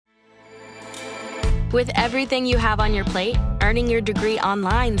With everything you have on your plate, earning your degree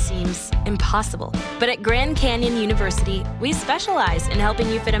online seems impossible. But at Grand Canyon University, we specialize in helping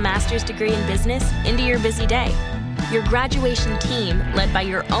you fit a master's degree in business into your busy day. Your graduation team, led by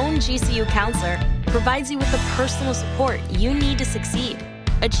your own GCU counselor, provides you with the personal support you need to succeed.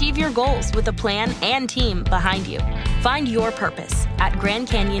 Achieve your goals with a plan and team behind you. Find your purpose at Grand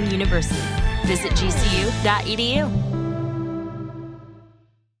Canyon University. Visit gcu.edu.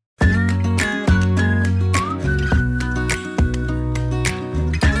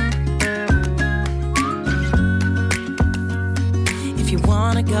 If you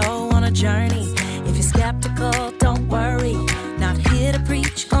wanna go on a journey, if you're skeptical, don't worry. Not here to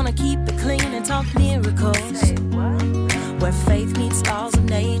preach, gonna keep it clean and talk miracles. Where faith meets laws of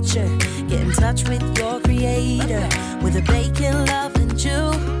nature. Get in touch with your creator. With a bacon loving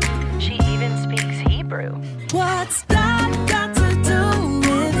Jew. She even speaks Hebrew. What's God got to do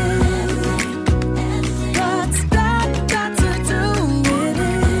with it? What's God got to do with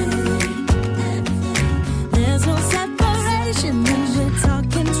it? There's no separation when we're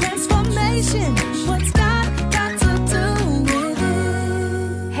talking transformation. What's God got to do with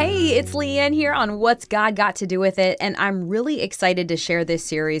it? Hey, it's Leanne here on What's God Got to Do With It, and I'm really excited to share this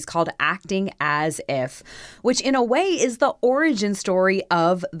series called Acting As If, which in a way is the origin story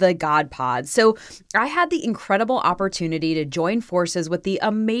of the God Pod. So I had the incredible opportunity to join forces with the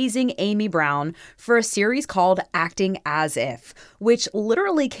amazing Amy Brown for a series called Acting As If, which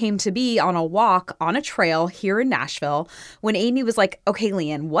literally came to be on a walk on a trail here in Nashville when Amy was like, okay,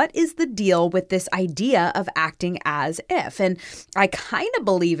 Leanne, what is the deal with this idea of acting as if? And I kind of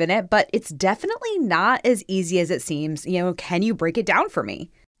believe in it, but it's definitely not as easy as it seems. Can you break it down for me?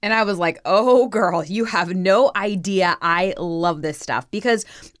 And I was like, oh, girl, you have no idea. I love this stuff because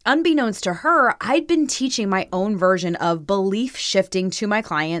unbeknownst to her, I'd been teaching my own version of belief shifting to my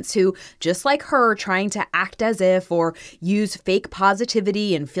clients who, just like her, trying to act as if or use fake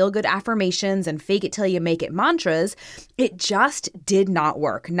positivity and feel good affirmations and fake it till you make it mantras. It just did not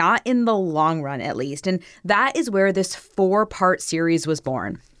work, not in the long run, at least. And that is where this 4-part series was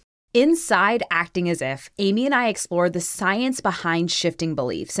born. Inside Acting As If, Amy and I explored the science behind shifting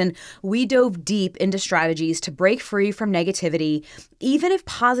beliefs, and we dove deep into strategies to break free from negativity, even if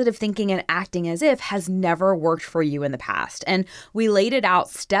positive thinking and acting as if has never worked for you in the past. And we laid it out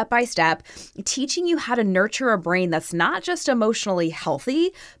step by step, teaching you how to nurture a brain that's not just emotionally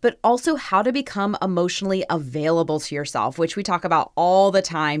healthy, but also how to become emotionally available to yourself, which we talk about all the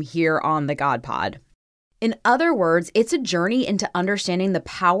time here on the God Pod. In other words, it's a journey into understanding the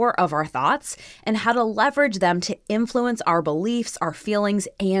power of our thoughts and how to leverage them to influence our beliefs, our feelings,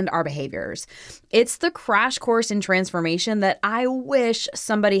 and our behaviors. It's the crash course in transformation that I wish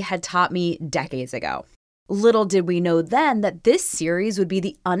somebody had taught me decades ago. Little did we know then that this series would be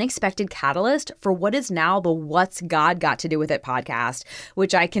the unexpected catalyst for what is now the What's God Got to Do With It podcast,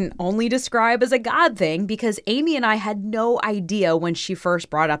 which I can only describe as a God thing because Amy and I had no idea when she first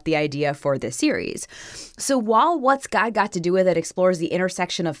brought up the idea for this series. So while What's God Got to Do With It explores the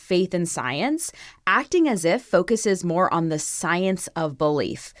intersection of faith and science, Acting As If focuses more on the science of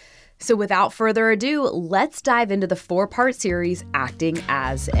belief. So without further ado, let's dive into the 4-part series, Acting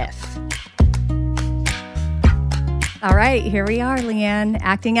As If. All right, here we are, Leanne,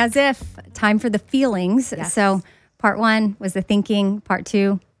 acting as if. Time for the feelings. Yes. So part 1 was the thinking. Part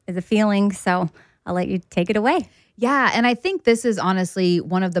 2 is the feeling. So I'll let you take it away. Yeah, and I think this is honestly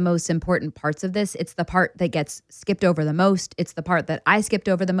one of the most important parts of this. It's the part that gets skipped over the most. It's the part that I skipped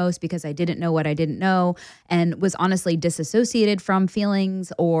over the most because I didn't know what I didn't know and was honestly disassociated from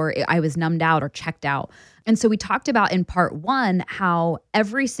feelings, or I was numbed out or checked out. And so we talked about in part 1 how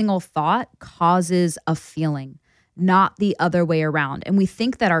every single thought causes a feeling, not the other way around. And we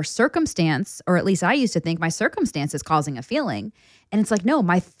think that our circumstance, or at least I used to think my circumstance is causing a feeling. And it's like, no,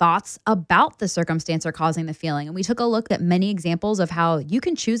 my thoughts about the circumstance are causing the feeling. And we took a look at many examples of how you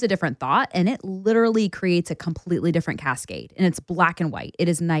can choose a different thought and it literally creates a completely different cascade. And it's black and white. It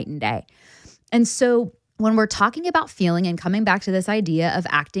is night and day. And so when we're talking about feeling and coming back to this idea of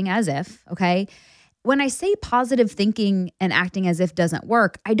acting as if, okay, when I say positive thinking and acting as if doesn't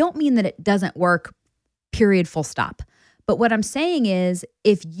work, I don't mean that it doesn't work, period, full stop. But what I'm saying is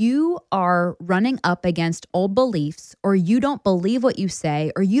if you are running up against old beliefs, or you don't believe what you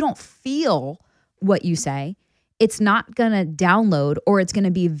say, or you don't feel what you say, it's not going to download, or it's going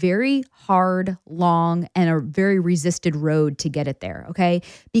to be very hard, long, and a very resisted road to get it there, okay?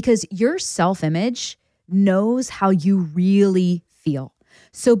 Because your self-image knows how you really feel.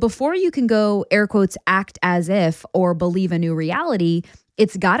 So before you can go, air quotes, act as if, or believe a new reality,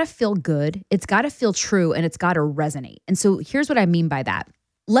 it's got to feel good, it's got to feel true, and it's got to resonate. And so here's what I mean by that.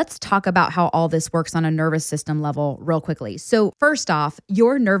 let's talk about how all this works on a nervous system level real quickly. So first off,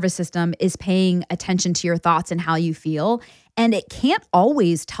 your nervous system is paying attention to your thoughts and how you feel, and it can't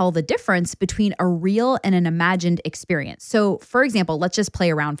always tell the difference between a real and an imagined experience. So for example, let's just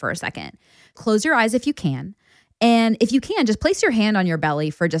play around for a second. Close your eyes if you can. And if you can, just place your hand on your belly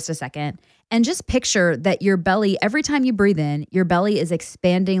for just a second and just picture that your belly, every time you breathe in, your belly is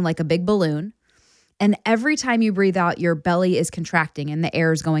expanding like a big balloon. And every time you breathe out, your belly is contracting and the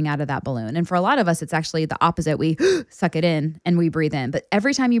air is going out of that balloon. And for a lot of us, it's actually the opposite. We suck it in and we breathe in. But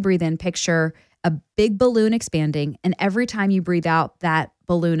every time you breathe in, picture a big balloon expanding. And every time you breathe out, that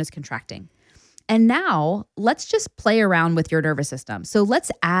balloon is contracting. And now let's just play around with your nervous system. So let's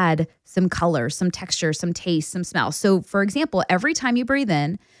add some colors, some texture, some taste, some smell. So for example, every time you breathe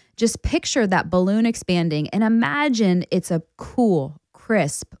in, just picture that balloon expanding and imagine it's a cool,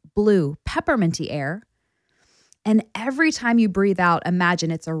 crisp, blue, pepperminty air. And every time you breathe out,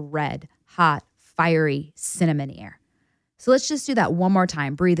 imagine it's a red, hot, fiery, cinnamony air. So let's just do that one more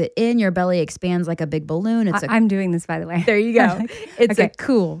time. Breathe it in. Your belly expands like a big balloon. I'm doing this, by the way. There you go. It's Okay. a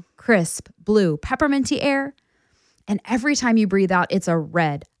cool, crisp, blue, pepperminty air. And every time you breathe out, it's a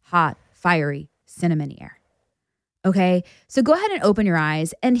red, hot, fiery, cinnamony air. Okay? So go ahead and open your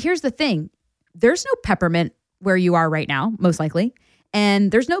eyes. And here's the thing. There's no peppermint where you are right now, most likely.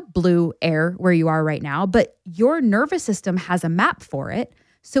 And there's no blue air where you are right now. But your nervous system has a map for it.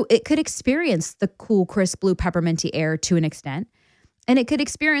 So it could experience the cool, crisp, blue, pepperminty air to an extent. And it could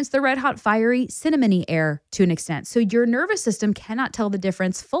experience the red, hot, fiery, cinnamony air to an extent. So your nervous system cannot tell the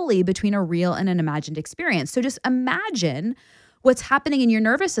difference fully between a real and an imagined experience. So just imagine what's happening in your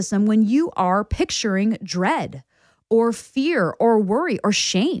nervous system when you are picturing dread or fear or worry or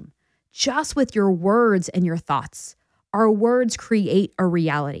shame, just with your words and your thoughts. Our words create a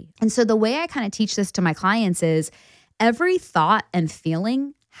reality. And so the way I kind of teach this to my clients is every thought and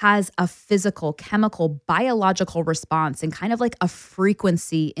feeling has a physical, chemical, biological response and kind of like a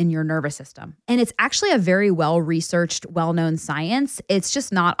frequency in your nervous system. And it's actually a very well-researched, well-known science. It's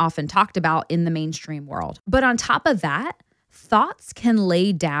just not often talked about in the mainstream world. But on top of that, thoughts can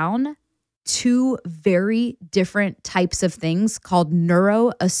lay down two very different types of things called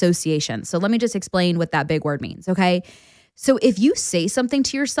neuroassociation. So let me just explain what that big word means, okay? So if you say something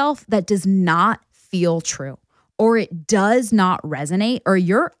to yourself that does not feel true, or it does not resonate, or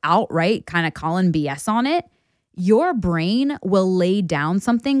you're outright kind of calling BS on it, your brain will lay down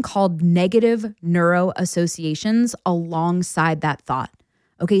something called negative neuroassociations alongside that thought.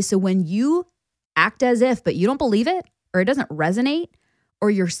 Okay, so when you act as if, but you don't believe it, or it doesn't resonate, or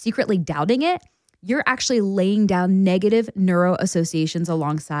you're secretly doubting it, you're actually laying down negative neuroassociations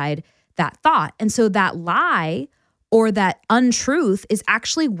alongside that thought. And so that lie or that untruth is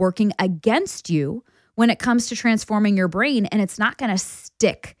actually working against you when it comes to transforming your brain, and it's not going to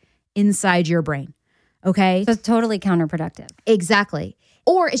stick inside your brain. Okay? So it's totally counterproductive. Exactly.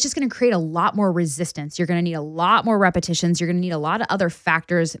 Or it's just going to create a lot more resistance. You're going to need a lot more repetitions. You're going to need a lot of other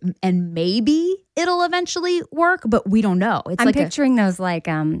factors, and maybe it'll eventually work, but we don't know. It's I'm picturing those like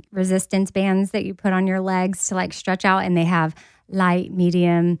resistance bands that you put on your legs to like stretch out, and they have light,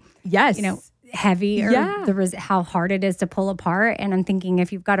 medium, yes, heavy, or how hard it is to pull apart. And I'm thinking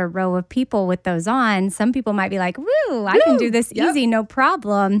if you've got a row of people with those on, some people might be like, woo, I can do this easy, no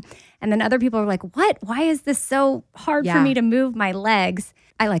problem. And then other people are like, what? Why is this so hard for me to move my legs?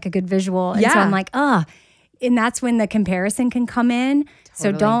 I like a good visual. And so I'm like, and that's when the comparison can come in. Totally.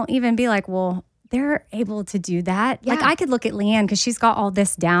 So don't even be like, well, they're able to do that. Yeah. Like I could look at Leanne because she's got all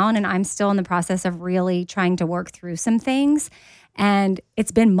this down, and I'm still in the process of really trying to work through some things. And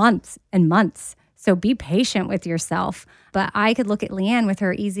it's been months and months. So be patient with yourself. But I could look at Leanne with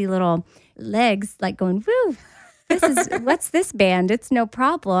her easy little legs, like going, woo, what's this band? It's no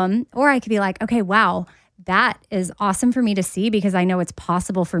problem. Or I could be like, okay, wow, that is awesome for me to see because I know it's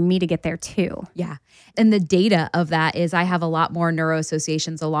possible for me to get there too. Yeah. And the data of that is I have a lot more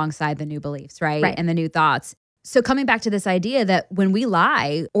neuroassociations alongside the new beliefs, right? And the new thoughts. So coming back to this idea that when we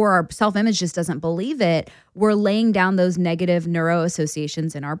lie or our self-image just doesn't believe it, we're laying down those negative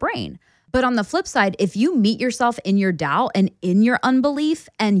neuroassociations in our brain. But on the flip side, if you meet yourself in your doubt and in your unbelief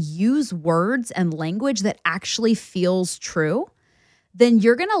and use words and language that actually feels true, then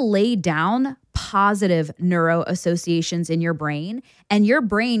you're going to lay down positive neuroassociations in your brain. And your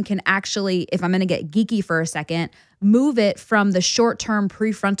brain can actually, if I'm going to get geeky for a second, move it from the short-term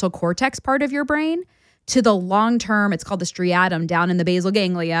prefrontal cortex part of your brain to the long-term, it's called the striatum, down in the basal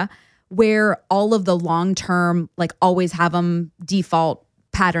ganglia, where all of the long-term, like always have them default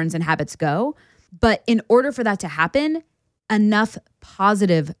patterns and habits go. But in order for that to happen, enough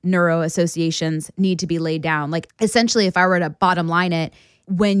positive neuroassociations need to be laid down. Like essentially, if I were to bottom line it,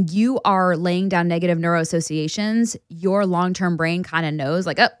 when you are laying down negative neuroassociations, your long-term brain kind of knows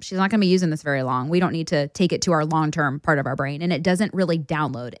like, oh, she's not going to be using this very long. We don't need to take it to our long-term part of our brain. And it doesn't really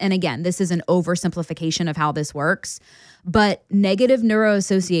download. And again, this is an oversimplification of how this works. But negative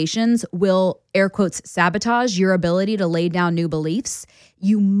neuroassociations will, air quotes, sabotage your ability to lay down new beliefs.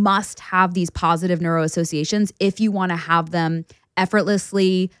 You must have these positive neuroassociations if you want to have them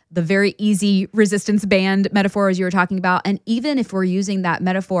effortlessly, the very easy resistance band metaphor as you were talking about. And even if we're using that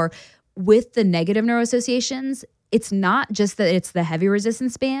metaphor with the negative neuroassociations, it's not just that it's the heavy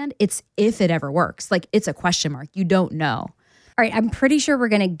resistance band, it's if it ever works. Like it's a question mark. You don't know. All right, I'm pretty sure we're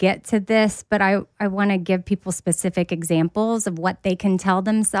going to get to this, but I want to give people specific examples of what they can tell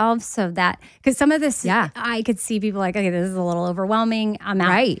themselves so that, because some of this, I could see people like, okay, this is a little overwhelming. I'm out.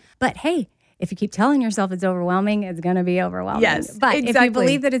 Right. But hey, if you keep telling yourself it's overwhelming, it's going to be overwhelming. Yes, but exactly. if you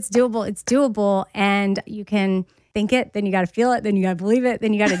believe that it's doable and you can think it, then you got to feel it, then you got to believe it,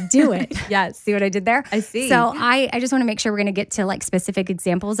 then you got to do it. Yes. See what I did there? I see. So I just want to make sure we're going to get to like specific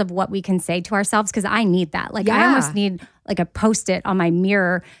examples of what we can say to ourselves because I need that. Like I almost need like a Post-it on my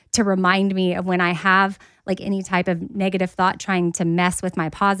mirror to remind me of when I have like any type of negative thought trying to mess with my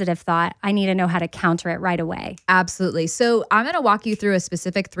positive thought. I need to know how to counter it right away. Absolutely. So I'm going to walk you through a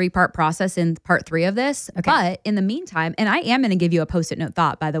specific 3-part process in part 3 of this. Okay. But in the meantime, and I am going to give you a Post-it note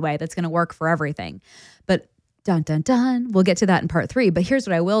thought, by the way, that's going to work for everything. But dun, dun, dun. We'll get to that in part 3. But here's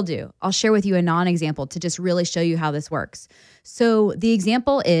what I will do. I'll share with you a non-example to just really show you how this works. So the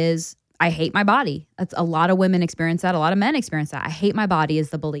example is, I hate my body. That's a lot of women experience that. A lot of men experience that. I hate my body is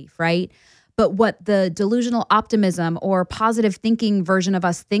the belief, right? But what the delusional optimism or positive thinking version of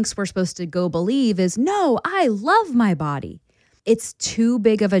us thinks we're supposed to go believe is, no, I love my body. It's too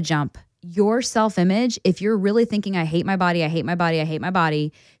big of a jump. Your self-image, if you're really thinking, I hate my body, I hate my body, I hate my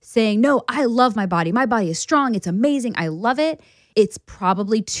body, saying, no, I love my body is strong, it's amazing, I love it, it's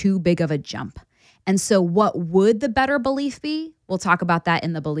probably too big of a jump. And so what would the better belief be? We'll talk about that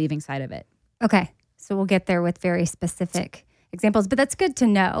in the believing side of it. Okay. So we'll get there with very specific examples, but that's good to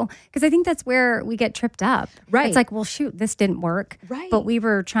know because I think that's where we get tripped up. Right. It's like, well, shoot, this didn't work. Right. But we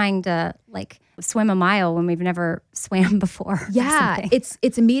were trying to like swim a mile when we've never swam before. Yeah.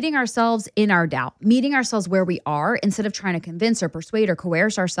 It's meeting ourselves in our doubt, meeting ourselves where we are instead of trying to convince or persuade or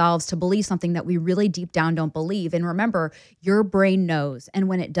coerce ourselves to believe something that we really deep down don't believe. And remember, your brain knows. And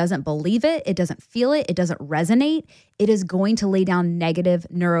when it doesn't believe it, it doesn't feel it, it doesn't resonate, it is going to lay down negative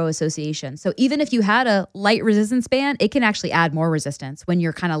neuroassociation. So even if you had a light resistance band, it can actually add more resistance when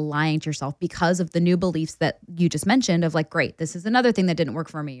you're kind of lying to yourself because of the new beliefs that you just mentioned of like, great, this is another thing that didn't work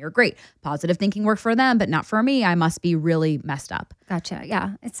for me, or great, positive thinking worked for them, but not for me. I must be really messed up. Gotcha.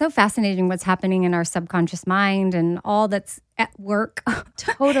 Yeah. It's so fascinating what's happening in our subconscious mind and all that's at work.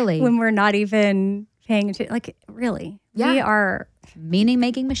 Totally. When we're not even paying attention. Like, really. Yeah. We are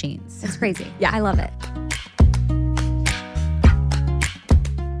meaning-making machines. It's crazy. Yeah. I love it.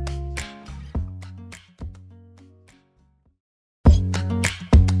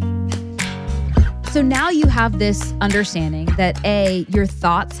 So now you have this understanding that A, your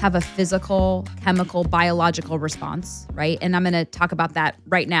thoughts have a physical, chemical, biological response, right? And I'm going to talk about that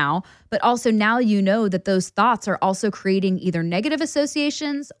right now. But also now you know that those thoughts are also creating either negative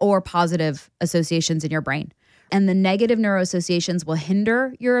associations or positive associations in your brain. And the negative neuroassociations will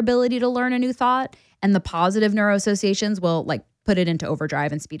hinder your ability to learn a new thought. And the positive neuroassociations will like put it into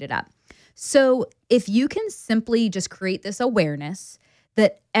overdrive and speed it up. So if you can simply just create this awareness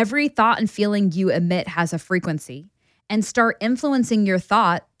that every thought and feeling you emit has a frequency and start influencing your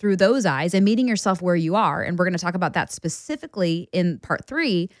thought through those eyes and meeting yourself where you are. And we're going to talk about that specifically in part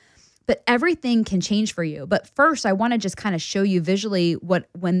 3, but everything can change for you. But first, I want to just kind of show you visually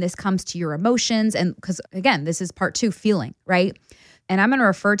when this comes to your emotions. And because again, this is part 2, feeling, right? And I'm going to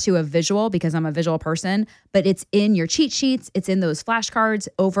refer to a visual because I'm a visual person, but it's in your cheat sheets. It's in those flashcards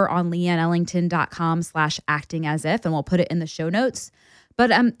over on leanneellington.com/actingasif. And we'll put it in the show notes.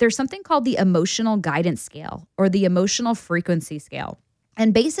 But there's something called the emotional guidance scale or the emotional frequency scale.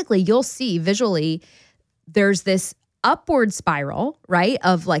 And basically you'll see visually there's this upward spiral, right,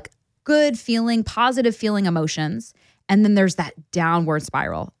 of like good feeling, positive feeling emotions. And then there's that downward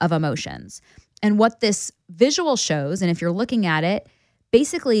spiral of emotions. And what this visual shows, and if you're looking at it,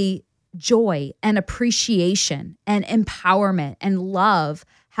 basically joy and appreciation and empowerment and love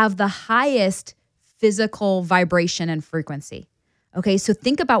have the highest physical vibration and frequency. Okay, so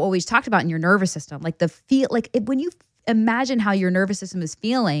think about what we talked about in your nervous system, like when you imagine how your nervous system is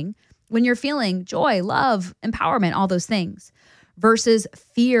feeling, when you're feeling joy, love, empowerment, all those things, versus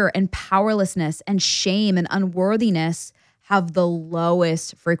fear and powerlessness and shame and unworthiness have the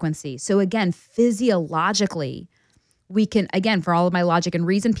lowest frequency. So again, physiologically, we can, again, for all of my logic and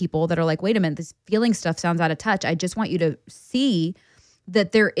reason people that are like, wait a minute, this feeling stuff sounds out of touch. I just want you to see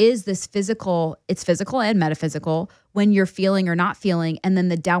that there is this physical, it's physical and metaphysical, when you're feeling or not feeling, and then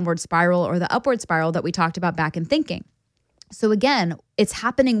the downward spiral or the upward spiral that we talked about back in thinking. So again, it's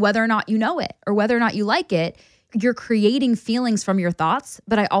happening whether or not you know it or whether or not you like it. You're creating feelings from your thoughts,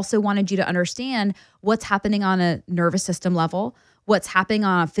 but I also wanted you to understand what's happening on a nervous system level, what's happening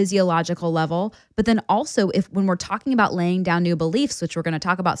on a physiological level. But then also, when we're talking about laying down new beliefs, which we're going to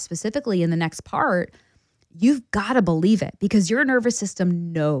talk about specifically in the next part, you've got to believe it because your nervous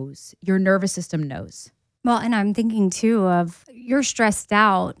system knows. Your nervous system knows. Well, and I'm thinking too of you're stressed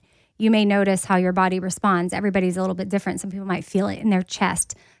out. You may notice how your body responds. Everybody's a little bit different. Some people might feel it in their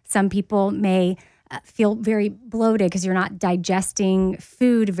chest. Some people may feel very bloated because you're not digesting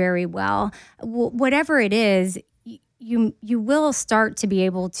food very well. Whatever it is, you will start to be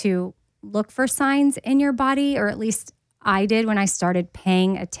able to look for signs in your body, or at least I did when I started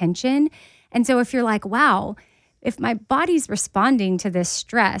paying attention. And so if you're like, wow, if my body's responding to this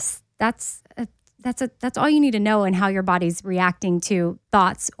stress, that's all you need to know, and how your body's reacting to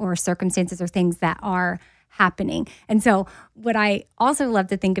thoughts or circumstances or things that are happening. And so what I also love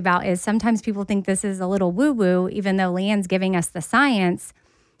to think about is sometimes people think this is a little woo-woo, even though Leanne's giving us the science.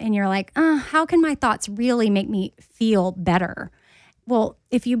 And you're like, how can my thoughts really make me feel better? Well,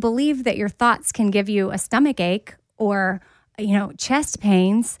 if you believe that your thoughts can give you a stomach ache or, chest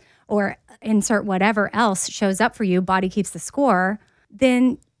pains, or insert whatever else shows up for you, body keeps the score,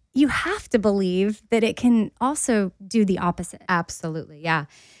 then you have to believe that it can also do the opposite. Absolutely. Yeah.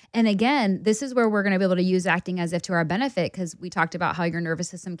 And again, this is where we're going to be able to use acting as if to our benefit, because we talked about how your nervous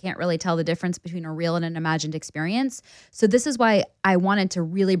system can't really tell the difference between a real and an imagined experience. So this is why I wanted to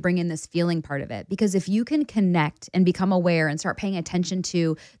really bring in this feeling part of it, because if you can connect and become aware and start paying attention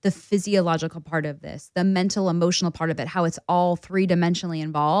to the physiological part of this, the mental, emotional part of it, how it's all three-dimensionally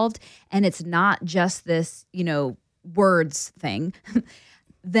involved, and it's not just this, words thing,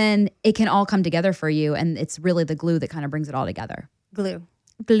 then it can all come together for you. And it's really the glue that kind of brings it all together. Glue.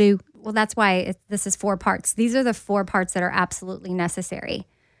 Well, that's why this is 4 parts. These are the 4 parts that are absolutely necessary.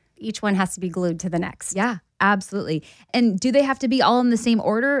 Each one has to be glued to the next. Yeah, absolutely. And do they have to be all in the same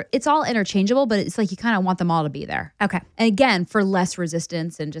order? It's all interchangeable, but it's like you kind of want them all to be there. Okay. And again, for less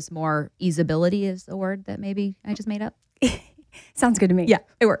resistance and just more easeability is the word that maybe I just made up. Sounds good to me. Yeah,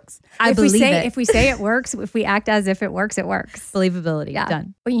 it works. If we say it works, if we act as if it works, it works. Believability. Yeah.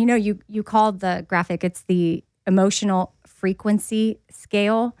 Done. But you called the graphic, it's the emotional frequency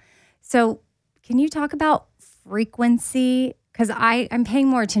scale. So can you talk about frequency? Because I'm paying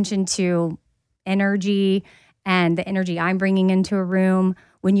more attention to energy and the energy I'm bringing into a room.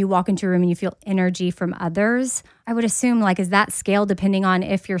 When you walk into a room and you feel energy from others, I would assume, is that scale depending on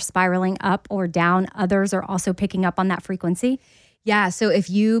if you're spiraling up or down, others are also picking up on that frequency? Yeah. So if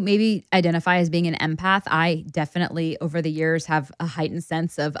you maybe identify as being an empath, I definitely over the years have a heightened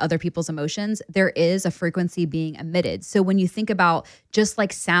sense of other people's emotions. There is a frequency being emitted. So when you think about just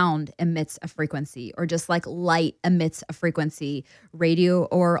like sound emits a frequency, or just like light emits a frequency, radio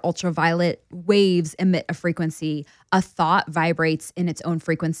or ultraviolet waves emit a frequency, a thought vibrates in its own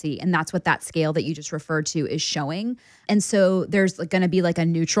frequency. And that's what that scale that you just referred to is showing. And so there's going to be like a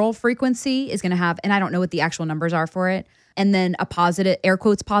neutral frequency is going to have, and I don't know what the actual numbers are for it. And then a positive, air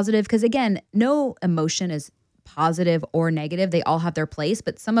quotes positive, because again, no emotion is positive or negative. They all have their place,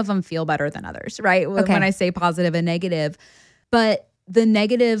 but some of them feel better than others, right? Okay. When I say positive and negative. But the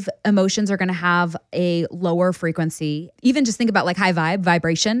negative emotions are going to have a lower frequency. Even just think about like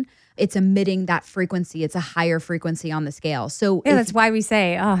vibration. It's emitting that frequency. It's a higher frequency on the scale. So yeah, that's why we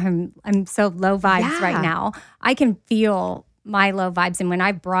say, I'm so low vibes right now. I can feel my low vibes. And when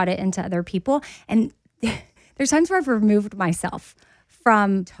I've brought it into other people, and there's times where I've removed myself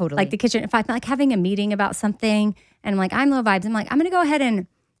from like the kitchen. If I'm like having a meeting about something and I'm like, I'm low vibes, I'm like, I'm going to go ahead and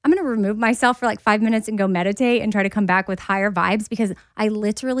I'm going to remove myself for like 5 minutes and go meditate and try to come back with higher vibes, because I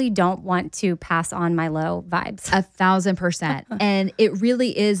literally don't want to pass on my low vibes. 1,000%. And it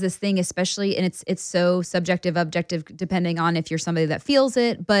really is this thing, especially, and it's so subjective, objective, depending on if you're somebody that feels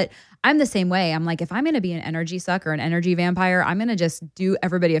it. But I'm the same way. I'm like, if I'm going to be an energy suck or an energy vampire, I'm going to just do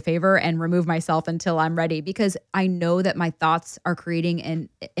everybody a favor and remove myself until I'm ready, because I know that my thoughts are creating and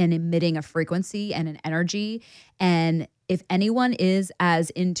emitting a frequency and an energy. And if anyone is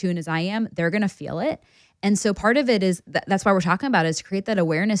as in tune as I am, they're going to feel it. And so part of it is that's why we're talking about is create that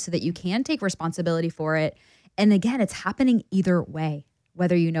awareness so that you can take responsibility for it. And again, it's happening either way,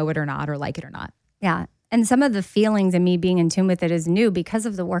 whether you know it or not, or like it or not. Yeah. And some of the feelings and me being in tune with it is new because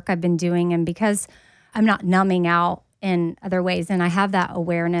of the work I've been doing and because I'm not numbing out in other ways. And I have that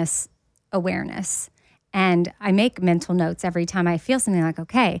awareness. And I make mental notes every time I feel something like,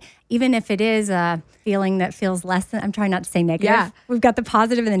 okay, even if it is a feeling that feels less than, I'm trying not to say negative. Yeah. We've got the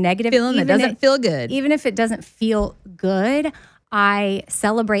positive and the negative. Feeling that doesn't feel good. Even if it doesn't feel good, I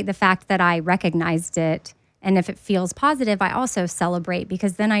celebrate the fact that I recognized it. And if it feels positive, I also celebrate,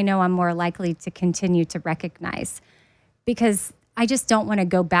 because then I know I'm more likely to continue to recognize. Because I just don't want to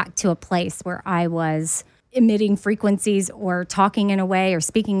go back to a place where I was emitting frequencies or talking in a way or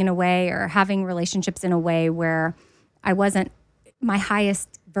speaking in a way or having relationships in a way where I wasn't my highest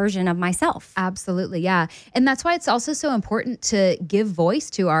version of myself. Absolutely. Yeah. And that's why it's also so important to give voice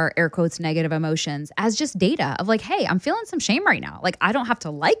to our air quotes negative emotions as just data of like, hey, I'm feeling some shame right now. Like, I don't have to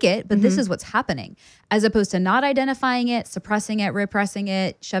like it, but this is what's happening, as opposed to not identifying it, suppressing it, repressing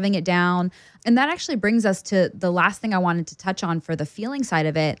it, shoving it down. And that actually brings us to the last thing I wanted to touch on for the feeling side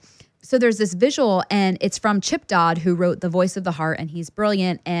of it. So there's this visual, and it's from Chip Dodd, who wrote The Voice of the Heart, and he's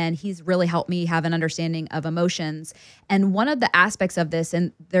brilliant, and he's really helped me have an understanding of emotions. And one of the aspects of this,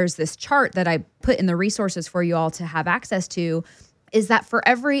 and there's this chart that I put in the resources for you all to have access to, is that for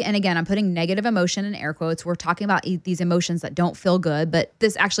every, and again, I'm putting negative emotion in air quotes, we're talking about these emotions that don't feel good, but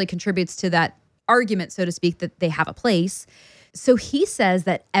this actually contributes to that argument, so to speak, that they have a place. So he says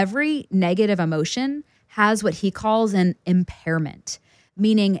that every negative emotion has what he calls an impairment,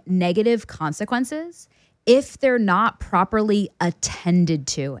 meaning negative consequences if they're not properly attended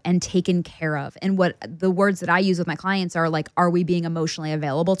to and taken care of. And what the words that I use with my clients are like, are we being emotionally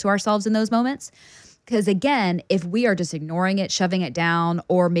available to ourselves in those moments? Because again, if we are just ignoring it, shoving it down,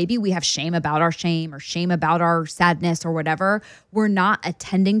 or maybe we have shame about our shame or shame about our sadness or whatever, we're not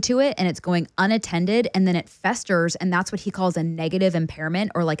attending to it and it's going unattended, and then it festers. And that's what he calls a negative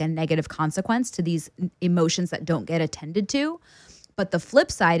impairment, or like a negative consequence to these emotions that don't get attended to. But the flip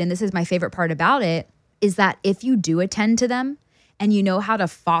side, and this is my favorite part about it, is that if you do attend to them and you know how to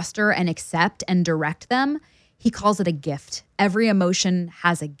foster and accept and direct them, he calls it a gift. Every emotion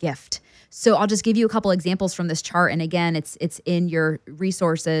has a gift. So I'll just give you a couple examples from this chart. And again, it's in your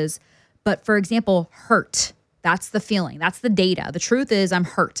resources. But for example, hurt, that's the feeling. That's the data. The truth is I'm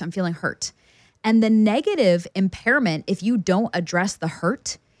hurt. I'm feeling hurt. And the negative impairment, if you don't address the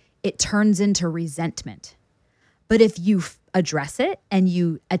hurt, it turns into resentment. But if you address it and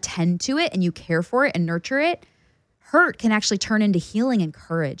you attend to it and you care for it and nurture it, hurt can actually turn into healing and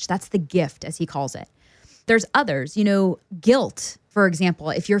courage. That's the gift, as he calls it. There's others, guilt, for example.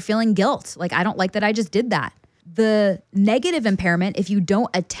 If you're feeling guilt, like, I don't like that I just did that. The negative impairment, if you don't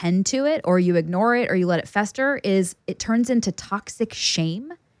attend to it or you ignore it or you let it fester, is it turns into toxic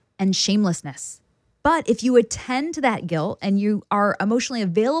shame and shamelessness. But if you attend to that guilt and you are emotionally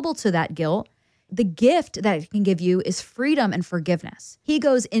available to that guilt, the gift that it can give you is freedom and forgiveness. He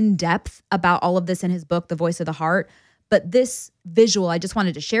goes in depth about all of this in his book, The Voice of the Heart. But this visual, I just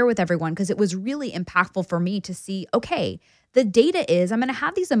wanted to share with everyone because it was really impactful for me to see, okay, the data is I'm going to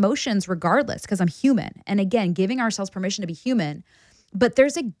have these emotions regardless because I'm human. And again, giving ourselves permission to be human. But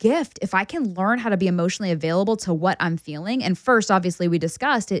there's a gift if I can learn how to be emotionally available to what I'm feeling. And first, obviously, we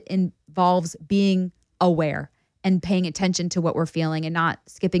discussed it involves being aware and paying attention to what we're feeling and not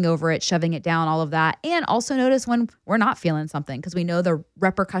skipping over it, shoving it down, all of that. And also notice when we're not feeling something, because we know the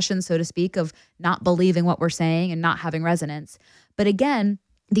repercussions, so to speak, of not believing what we're saying and not having resonance. But again,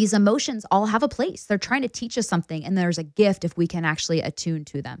 these emotions all have a place. They're trying to teach us something, and there's a gift if we can actually attune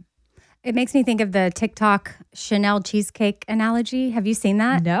to them. It makes me think of the TikTok Chanel cheesecake analogy. Have you seen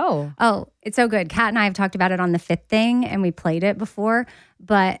that? No. Oh, it's so good. Kat and I have talked about it on the Fifth Thing, and we played it before.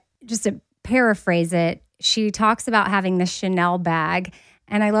 But just to paraphrase it, she talks about having this Chanel bag.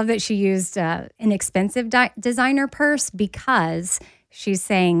 And I love that she used an expensive designer purse, because she's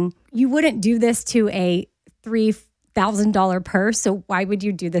saying, you wouldn't do this to a $3,000 purse. So why would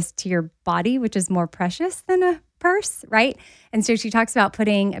you do this to your body, which is more precious than a purse, right? And so she talks about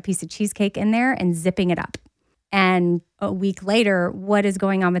putting a piece of cheesecake in there and zipping it up. And a week later, what is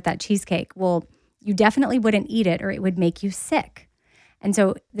going on with that cheesecake? Well, you definitely wouldn't eat it or it would make you sick. And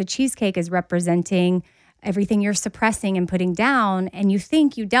so the cheesecake is representing everything you're suppressing and putting down, and you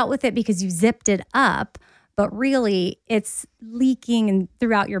think you dealt with it because you zipped it up, but really it's leaking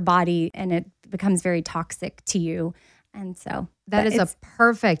throughout your body and it becomes very toxic to you. And so that is a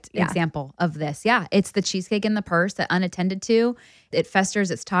perfect example of this. Yeah, it's the cheesecake in the purse that unattended to, it festers,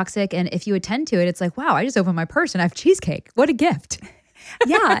 it's toxic. And if you attend to it, it's like, wow, I just opened my purse and I have cheesecake. What a gift.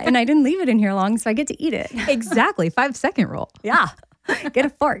 Yeah, and I didn't leave it in here long, so I get to eat it. Exactly, 5-second rule. Yeah, get a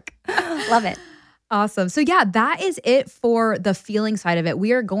fork. Love it. Awesome. So yeah, that is it for the feeling side of it.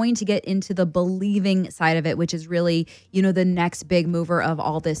 We are going to get into the believing side of it, which is really, the next big mover of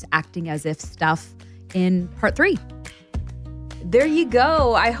all this acting as if stuff in part 3. There you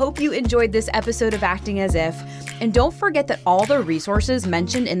go. I hope you enjoyed this episode of Acting As If. And don't forget that all the resources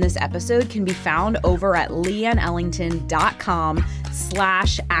mentioned in this episode can be found over at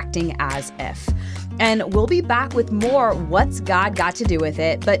leanneellington.com/actingasif. And we'll be back with more What's God Got to Do With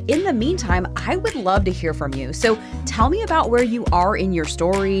It? But in the meantime, I would love to hear from you. So tell me about where you are in your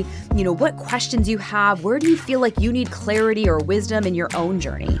story, what questions you have, where do you feel like you need clarity or wisdom in your own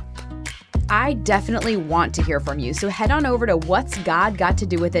journey? I definitely want to hear from you. So head on over to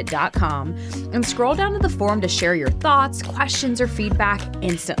whatsgodgottodowithit.com and scroll down to the forum to share your thoughts, questions, or feedback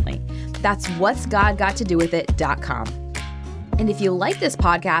instantly. That's whatsgodgottodowithit.com. And if you like this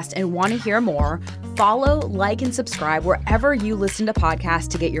podcast and want to hear more, follow, like, and subscribe wherever you listen to podcasts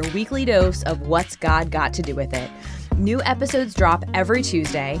to get your weekly dose of What's God Got to Do With It. New episodes drop every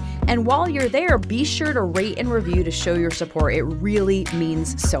Tuesday, and while you're there, be sure to rate and review to show your support. It really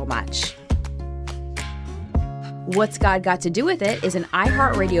means so much. What's God Got to Do With It is an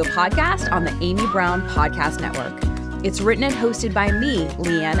iHeartRadio podcast on the Amy Brown Podcast Network. It's written and hosted by me,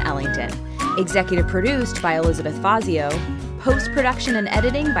 Leanne Ellington. Executive produced by Elizabeth Fazio. Post-production and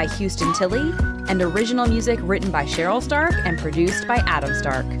editing by Houston Tilley. And original music written by Cheryl Stark and produced by Adam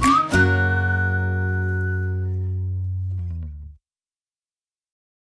Stark.